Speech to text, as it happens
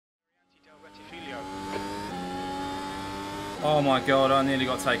Oh my god, I nearly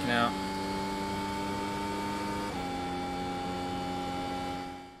got taken out.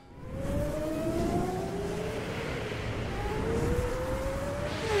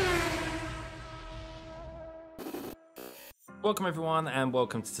 Welcome everyone and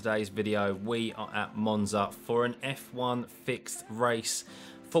welcome to today's video. We are at Monza for an F1 fixed race.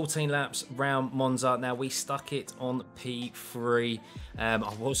 14 laps round Monza. Now we stuck it on P3. I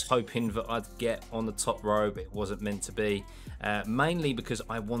was hoping that I'd get on the top row, but it wasn't meant to be. Mainly because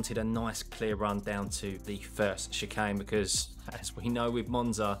I wanted a nice clear run down to the first chicane, because as we know with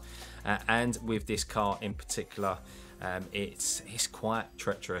Monza and with this car in particular, it's quite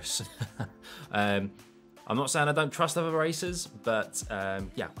treacherous. I'm not saying I don't trust other racers, but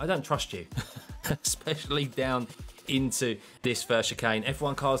yeah, I don't trust you, especially down into this first chicane.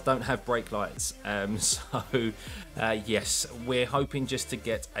 F1 cars don't have brake lights, so yes, we're hoping just to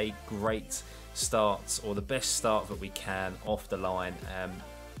get a great start, or the best start that we can off the line,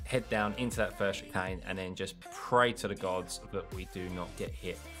 head down into that first chicane, and then just pray to the gods that we do not get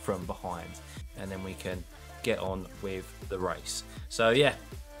hit from behind, and then we can get on with the race. So yeah,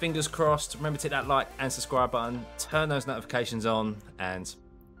 fingers crossed. Remember to hit that like and subscribe button, turn those notifications on, and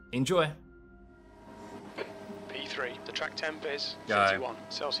enjoy. P3, the track temp is Go. 51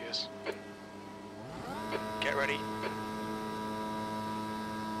 Celsius. Get ready.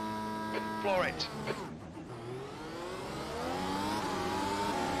 Floor it.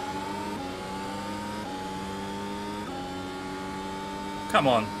 Come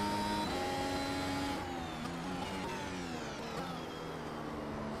on.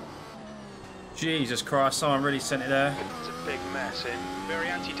 Jesus Christ, someone really sent it there. It's a big mess in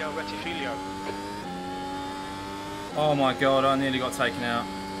Varianti del Rettifilio. Oh my god, I nearly got taken out.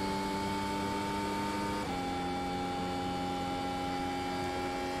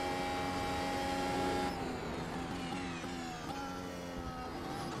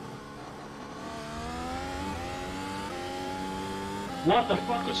 What the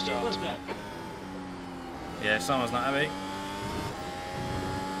fuck Good was start. that? Yeah, someone's not happy.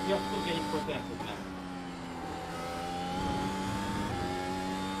 You're still getting protected, man.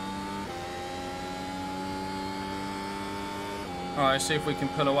 Alright, let's see if we can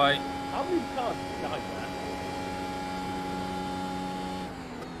pull away. How many cars like that?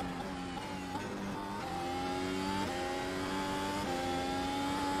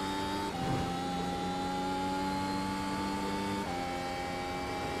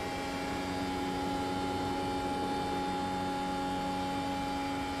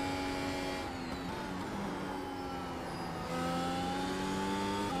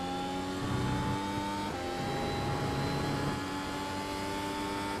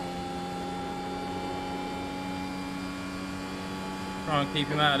 Try and keep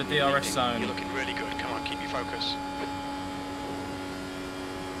him out of the DRS zone. You're looking really good. Come on, keep your focus.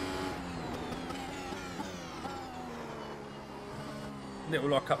 Little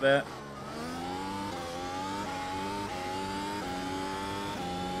lock up there.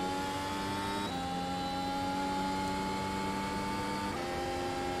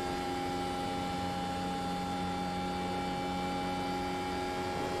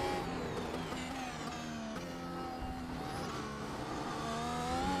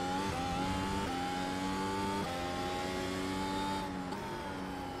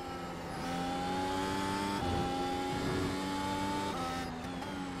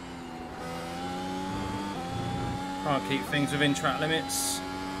 Try and keep things within track limits.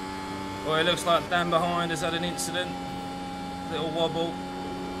 Oh, it looks like Dan behind has had an incident. Little wobble.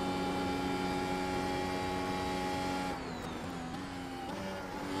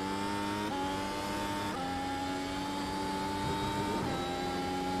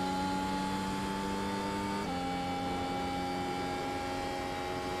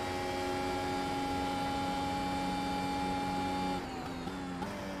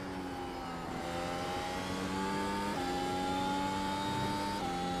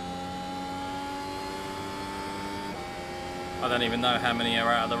 I don't even know how many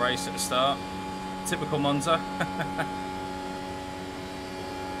are out of the race at the start. Typical Monza. The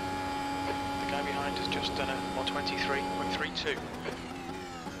guy behind has just done a 123.32.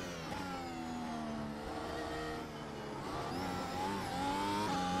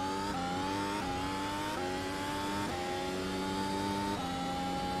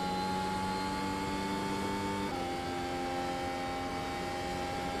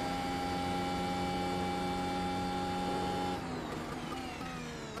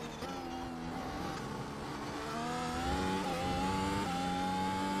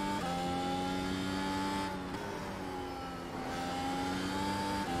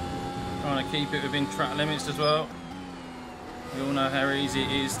 Trying to keep it within track limits as well. We all know how easy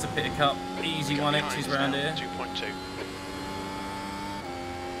it is to pick up easy 1Xs around here. 2.2.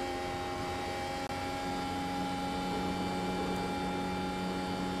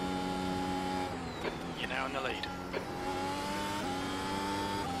 You're now in the lead.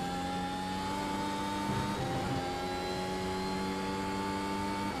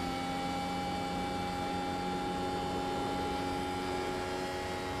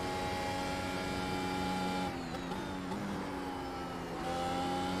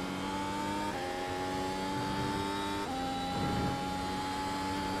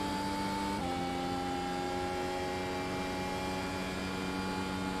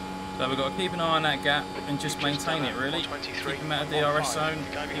 So we've got to keep an eye on that gap and just maintain it really. Keep them out of DRS zone,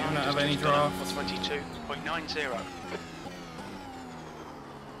 keep them out of any draft. 22.90.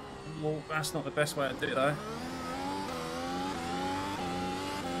 Well, that's not the best way to do it though.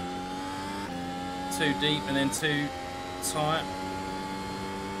 Too deep and then too tight.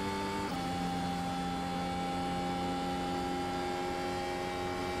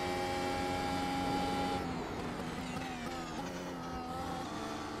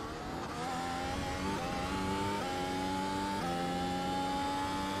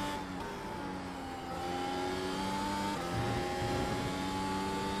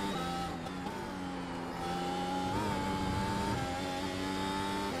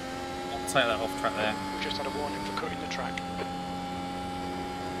 Take that off track there. We've just had a warning for cutting the track.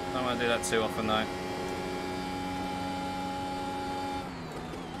 Don't want to do that too often though.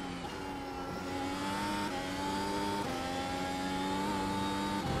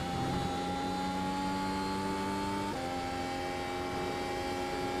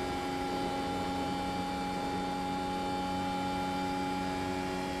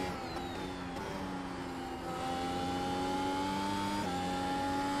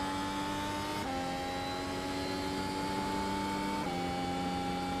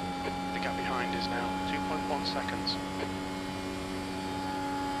 Is now 2.1 seconds.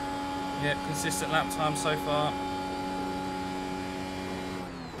 Yep, consistent lap time so far.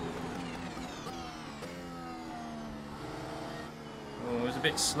 Oh, it was a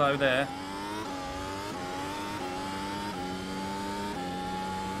bit slow there.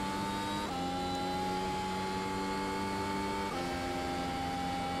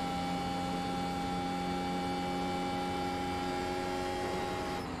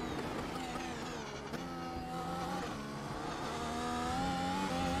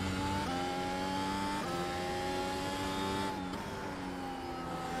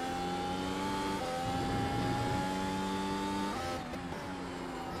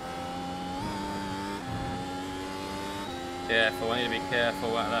 Careful, I need to be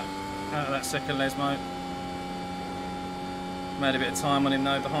careful out of that second Lesmo. Made a bit of time on him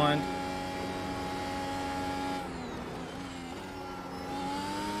though behind.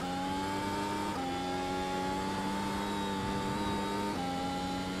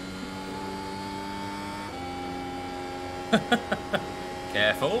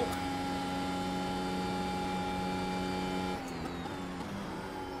 Careful.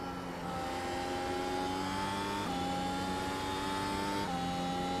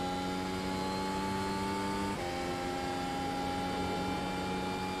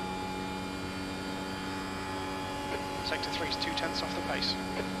 Sector 3 is 0.2 off the pace.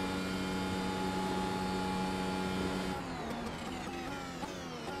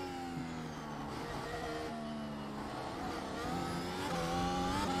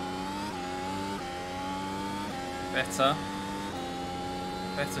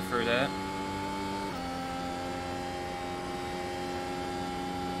 Better through there.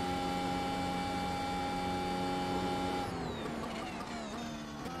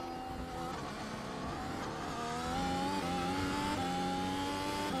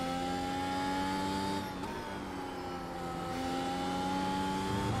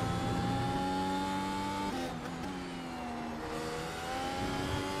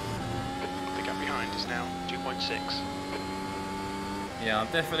 The gap behind is now 2.6. Yeah, I'm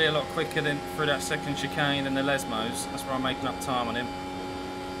definitely a lot quicker than through that second chicane than the Lesmos. That's where I'm making up time on him.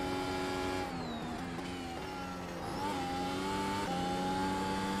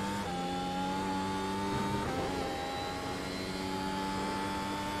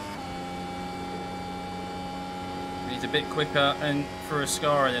 He's a bit quicker and through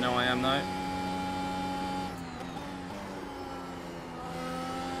Ascara than I am though.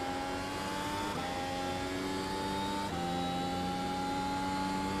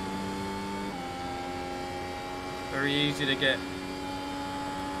 Very easy to get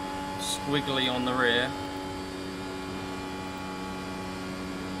squiggly on the rear.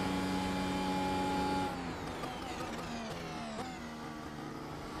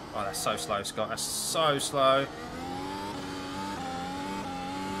 Oh, that's so slow, Scott. That's so slow.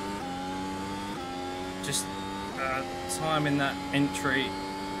 Just timing that entry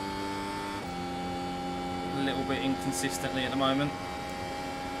a little bit inconsistently at the moment.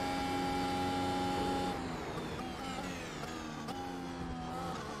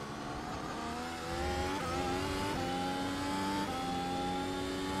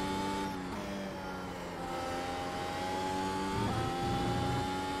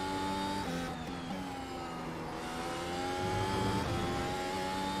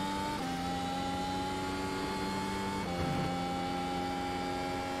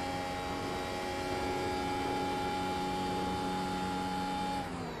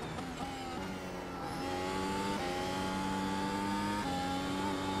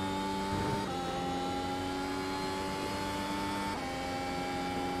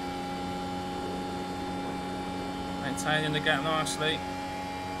 Maintaining the gap nicely.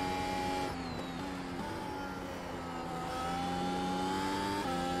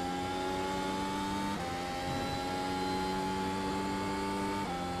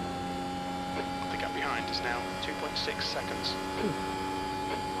 The gap behind is now 2.6 seconds.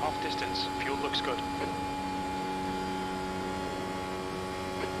 Half distance, fuel looks good.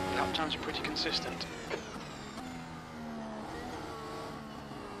 Lap times are pretty consistent.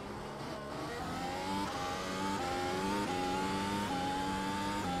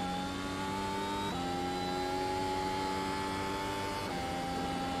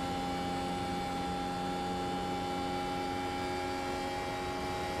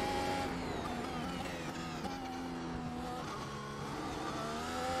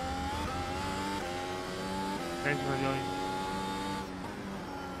 Thanks for joining.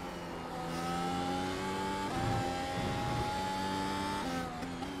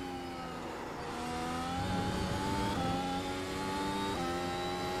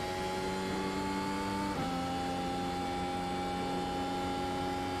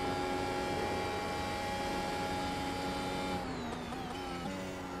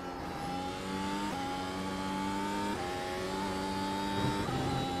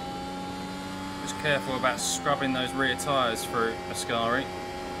 Careful about scrubbing those rear tyres through Ascari.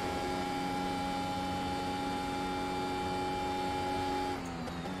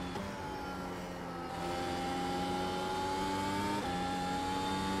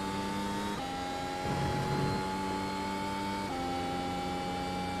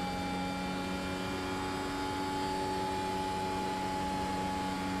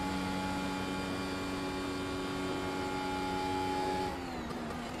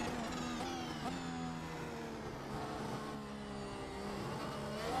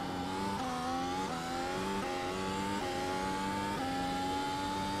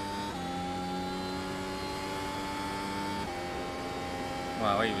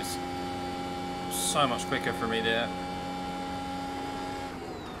 Wow, he was so much quicker for me there.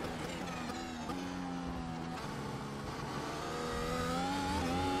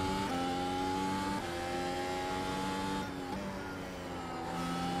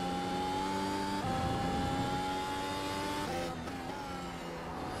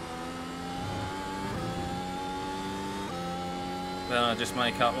 Then I just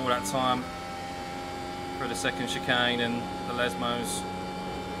make up all that time for the second chicane and the Lesmos.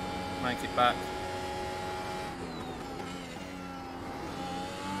 Make it back.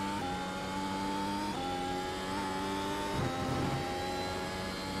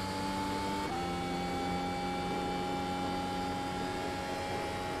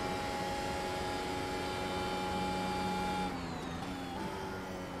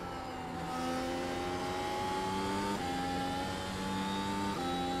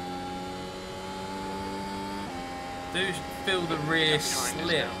 Do feel the rear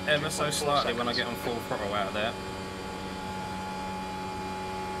slip ever so slightly when I get on full throttle out of there.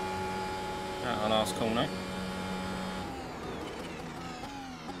 Out the last corner.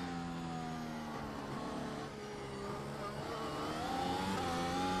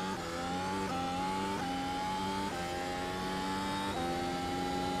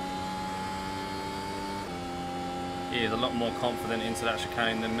 He is a lot more confident into that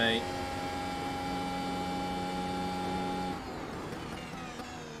chicane than me.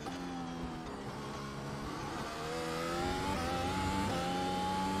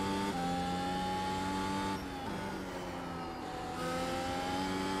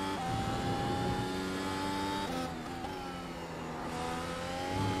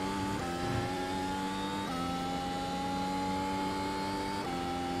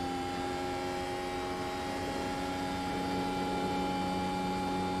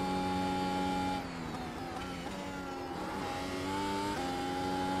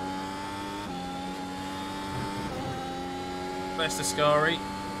 best of Scary.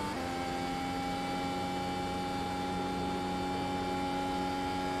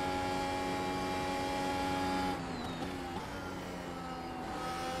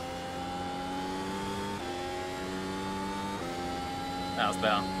 That was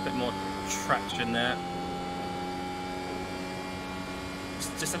better. A bit more traction there.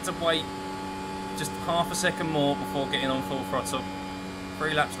 Just had to wait just half a second more before getting on full throttle.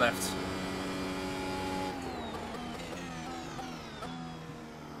 3 laps left.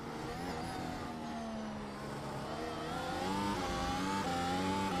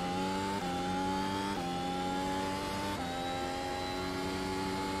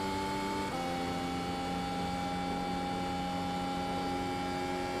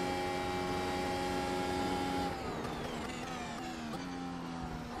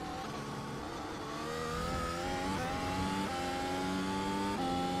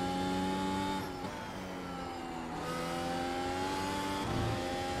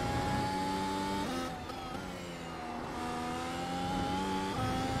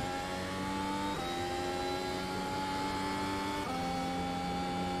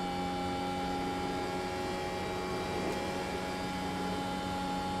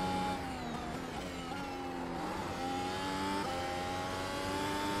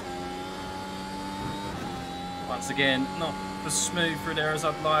 Once again, not as smooth through there as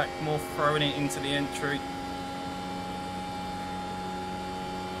I'd like, more throwing it into the entry.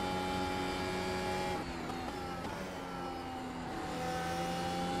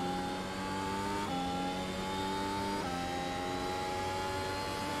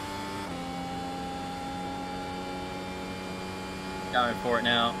 Going for it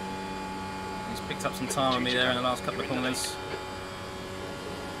now. He's picked up some time on me there in the last couple of corners.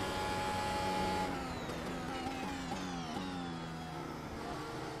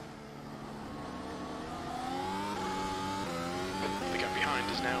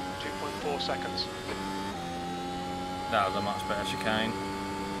 Now 2.4 seconds. That was a much better chicane.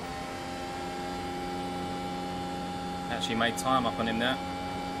 Actually made time up on him there.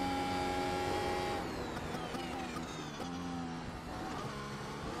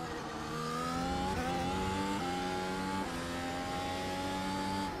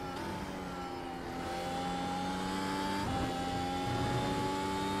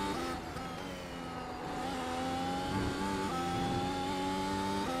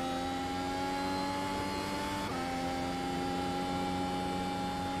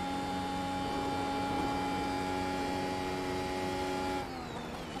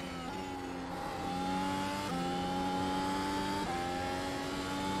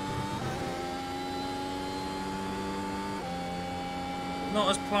 Not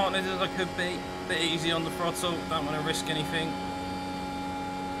as planted as I could be. A bit easy on the throttle. Don't want to risk anything.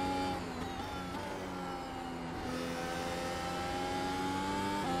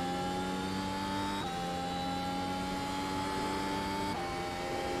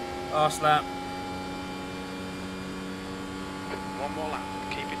 Last lap. One more lap.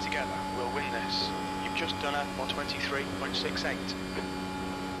 Keep it together. We'll win this. You've just done a 123.68.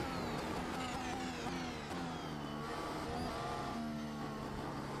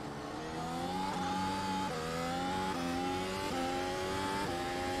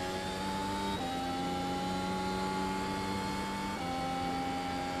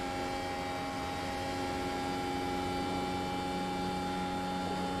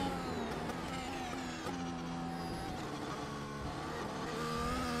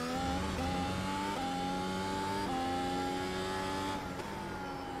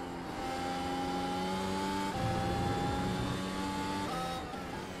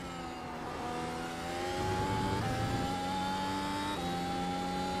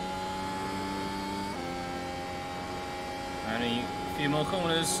 Only a few more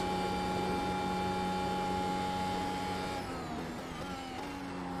corners.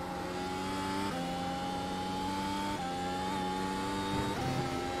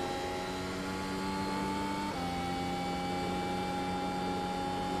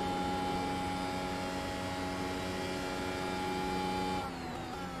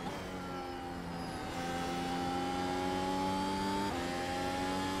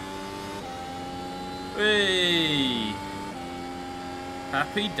 Whee!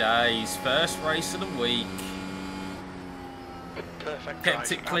 Happy days, first race of the week. Perfect.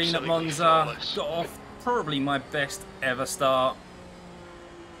 Kept it clean at Monza, got off probably my best ever start.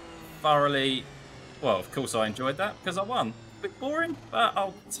 Thoroughly, well, of course I enjoyed that because I won. A bit boring, but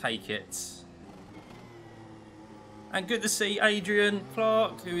I'll take it. And good to see Adrian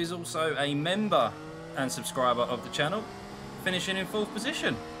CLark, who is also a member and subscriber of the channel, finishing in 4th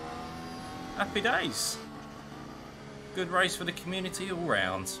position. Happy days. good race for the community all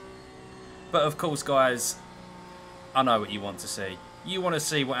round. But of course, guys, I know what you want to see. You want to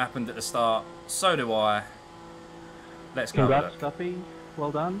see what happened at the start. So do I. Let's go. Congrats, Duffy.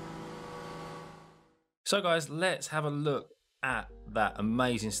 Well done. So guys, let's have a look at that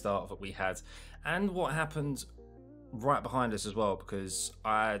amazing start that we had and what happened right behind us as well, because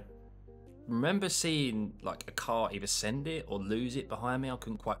I remember seeing like a car either send it or lose it behind me. I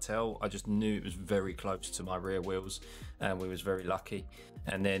couldn't quite tell. I just knew it was very close to my rear wheels and we was very lucky.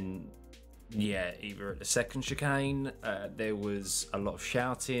 And then yeah, either at the second chicane there was a lot of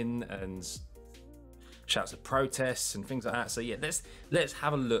shouting and shouts of protests and things like that. So yeah, let's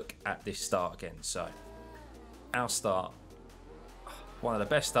have a look at this start again. So our start, one of the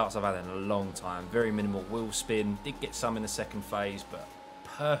best starts I've had in a long time. Very minimal wheel spin, did get some in the second phase, but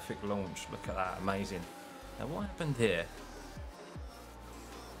perfect launch. Look at that, amazing. Now what happened here?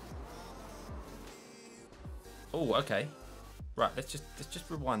 Oh, okay, right, let's just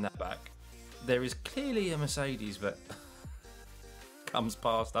rewind that back. There is clearly a Mercedes that comes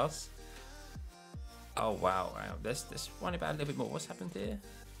past us. Oh wow, wow. Let's run about a little bit more. What's happened here?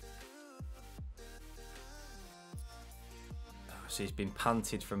 Oh, so he's been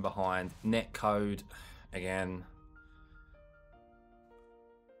punted from behind. Net code again.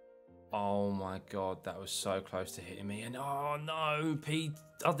 Oh my god, that was so close to hitting me. And oh no,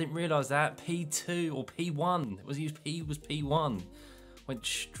 I didn't realise that. P2 or P1. He was P1. Went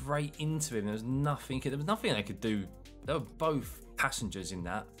straight into him. There was nothing I could do. They were both passengers in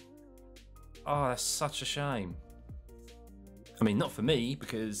that. Oh, that's such a shame. I mean, not for me,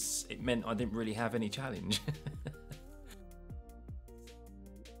 because it meant I didn't really have any challenge.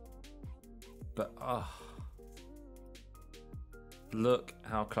 But, oh. Look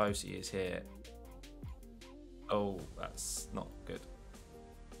how close he is here. Oh, that's not good.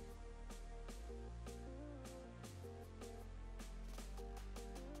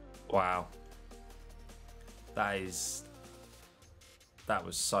 Wow. That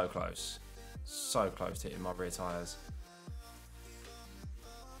was so close. So close to hitting my rear tyres.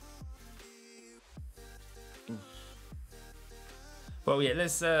 Well, yeah,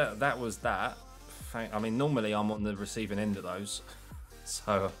 let's. That was that. I mean, normally I'm on the receiving end of those,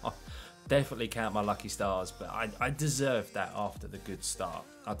 so I definitely count my lucky stars. But I deserved that after the good start.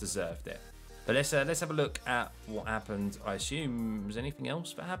 I deserved it. But let's have a look at what happened. I assume there's anything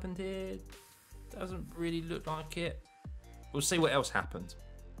else that happened here. Doesn't really look like it. We'll see what else happened.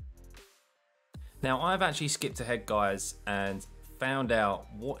 Now, I've actually skipped ahead, guys, and found out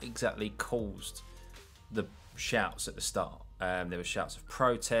what exactly caused the shouts at the start. There were shouts of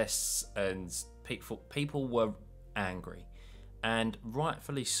protests, and people were angry, and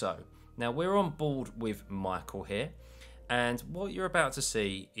rightfully so. Now, we're on board with Michael here, and what you're about to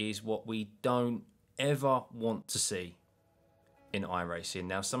see is what we don't ever want to see in iRacing.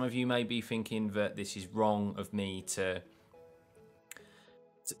 Now, some of you may be thinking that this is wrong of me to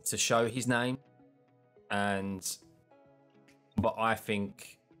show his name. But I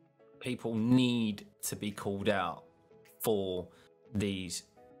think people need to be called out for these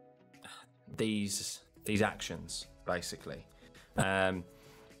actions, basically, and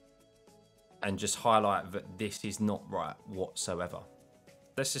just highlight that this is not right whatsoever.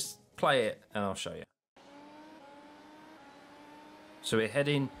 Let's just play it and I'll show you. So we're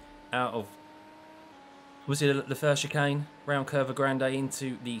heading out of, was it the first chicane? Round Curva Grande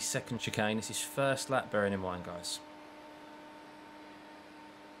into the second chicane. This is first lap, bearing in mind, guys.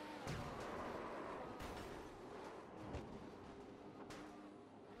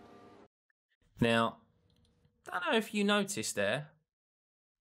 Now, I don't know if you noticed there.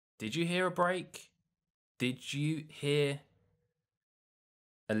 Did you hear a brake? Did you hear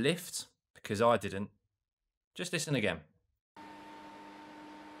a lift? Because I didn't. Just listen again.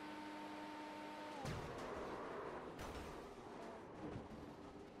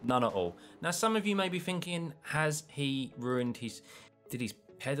 None at all. Now, some of you may be thinking, has he ruined did his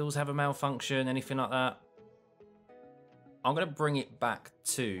pedals have a malfunction, anything like that? I'm going to bring it back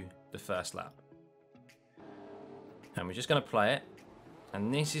to the first lap. And we're just going to play it.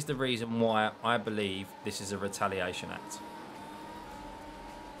 And this is the reason why I believe this is a retaliation act.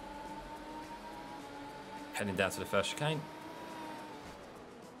 Heading down to the first chicane.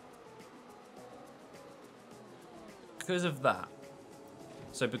 Because of that.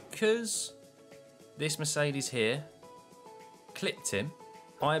 So because this Mercedes here clipped him,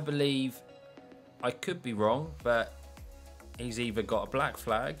 I believe, I could be wrong, but he's either got a black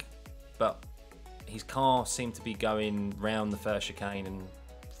flag, but his car seemed to be going round the first chicane and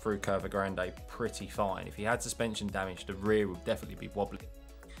through Curva Grande pretty fine. If he had suspension damage, the rear would definitely be wobbly.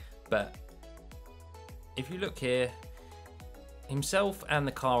 But if you look here, himself and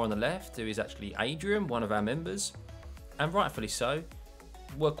the car on the left, who is actually Adrian, one of our members, and rightfully so,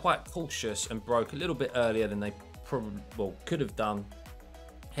 were quite cautious and broke a little bit earlier than they probably could have done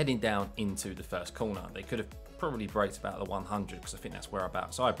heading down into the first corner. They could have probably braked about the 100 because I think that's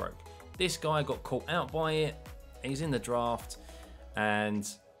whereabouts I broke. This guy got caught out by it. He's in the draft and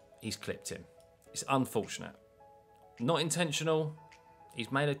he's clipped him. It's unfortunate. Not intentional.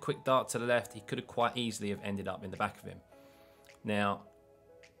 He's made a quick dart to the left. He could have quite easily have ended up in the back of him. Now,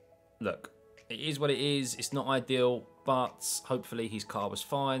 look, it is what it is. It's not ideal, but hopefully his car was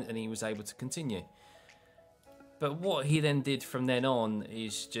fine and he was able to continue. But what he then did from then on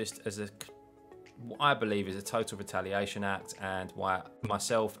is just what I believe is a total retaliation act, and why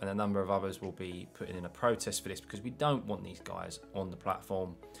myself and a number of others will be putting in a protest for this, because we don't want these guys on the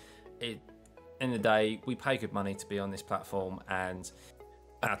platform. In the day, we pay good money to be on this platform, and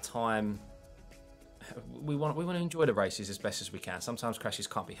our time, we want to enjoy the races as best as we can. Sometimes crashes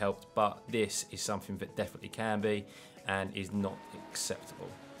can't be helped, but this is something that definitely can be and is not acceptable.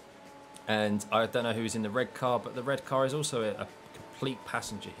 And I don't know who's in the red car, but the red car is also a complete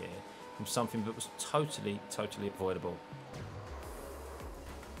passenger here from something that was totally avoidable.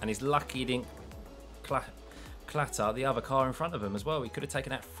 And he's lucky he didn't clatter the other car in front of him as well. He could have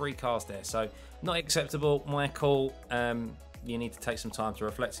taken out 3 cars there. So not acceptable, Michael. You need to take some time to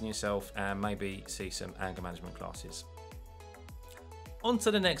reflect on yourself and maybe see some anger management classes. On to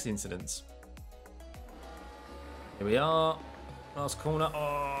the next incidents. Here we are. Last corner.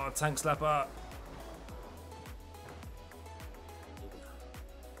 Oh, tank slapper.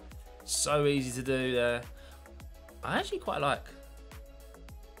 So easy to do there. I actually quite like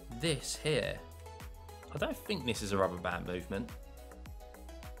this here. I don't think this is a rubber band movement.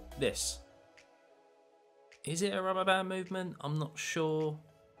 This. Is it a rubber band movement? I'm not sure.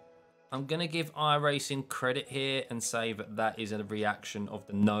 I'm going to give iRacing credit here and say that that is a reaction of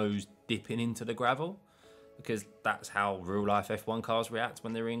the nose dipping into the gravel, because that's how real life F1 cars react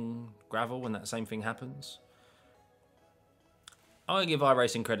when they're in gravel, when that same thing happens. I'm going to give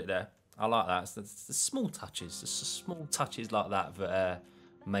iRacing credit there. I like that. It's the small touches. It's the small touches like that that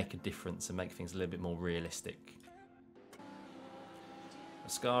make a difference and make things a little bit more realistic.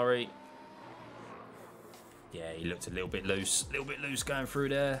 Ascari. Yeah, he looked a little bit loose going through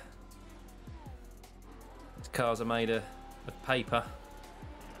there. These cars are made of paper.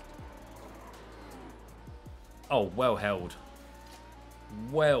 Oh, well held.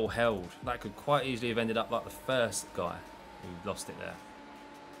 Well held. That could quite easily have ended up like the first guy who lost it there.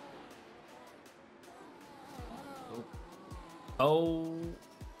 Oh.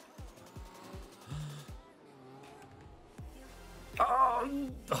 Oh.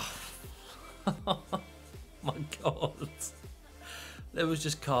 My God. There was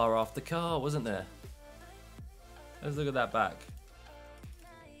just car after car, wasn't there? Let's look at that back.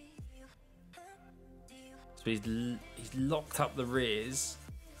 So he's locked up the rears.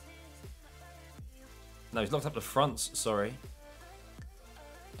 No, he's locked up the fronts, sorry.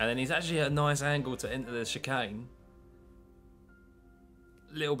 And then he's actually at a nice angle to enter the chicane.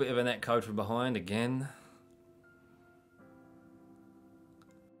 Little bit of a net code from behind again.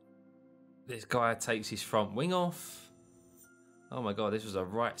 This guy takes his front wing off. Oh my God, this was a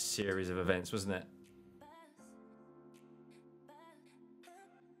right series of events, wasn't it?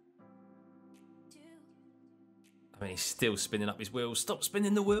 I mean, he's still spinning up his wheels. Stop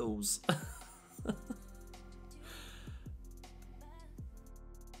spinning the wheels.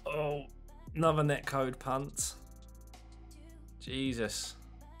 Oh, another netcode punt. Jesus.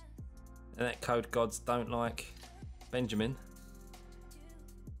 The netcode gods don't like Benjamin.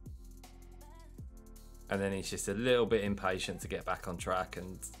 And then he's just a little bit impatient to get back on track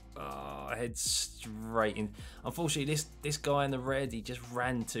and head straight in. Unfortunately, this guy in the red, he just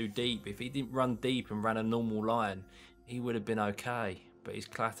ran too deep. If he didn't run deep and ran a normal line, he would have been okay. But he's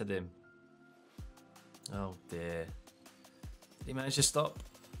clattered him. Oh dear. Did he manage to stop?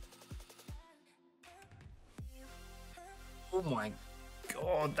 Oh my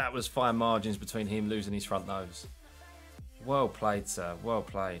God, that was fine margins between him losing his front nose. Well played, sir. Well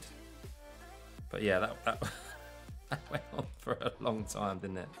played. But yeah, that went on for a long time,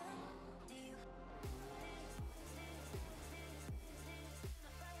 didn't it?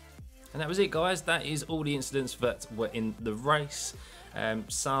 And that was it, guys. That is all the incidents that were in the race.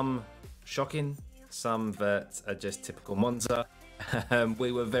 Some shocking, some that are just typical Monza.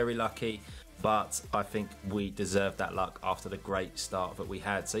 We were very lucky, but I think we deserved that luck after the great start that we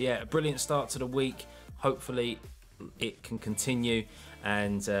had. So yeah, a brilliant start to the week. Hopefully it can continue,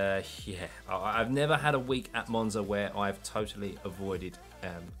 And yeah, I've never had a week at Monza where I've totally avoided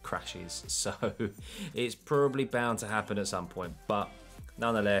crashes, so it's probably bound to happen at some point, but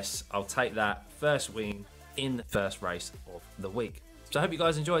nonetheless, I'll take that first win in the first race of the week. So I hope you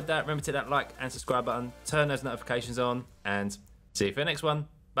guys enjoyed that. Remember to hit that like and subscribe button, turn those notifications on, and see you for the next one.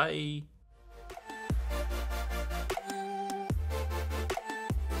 Bye.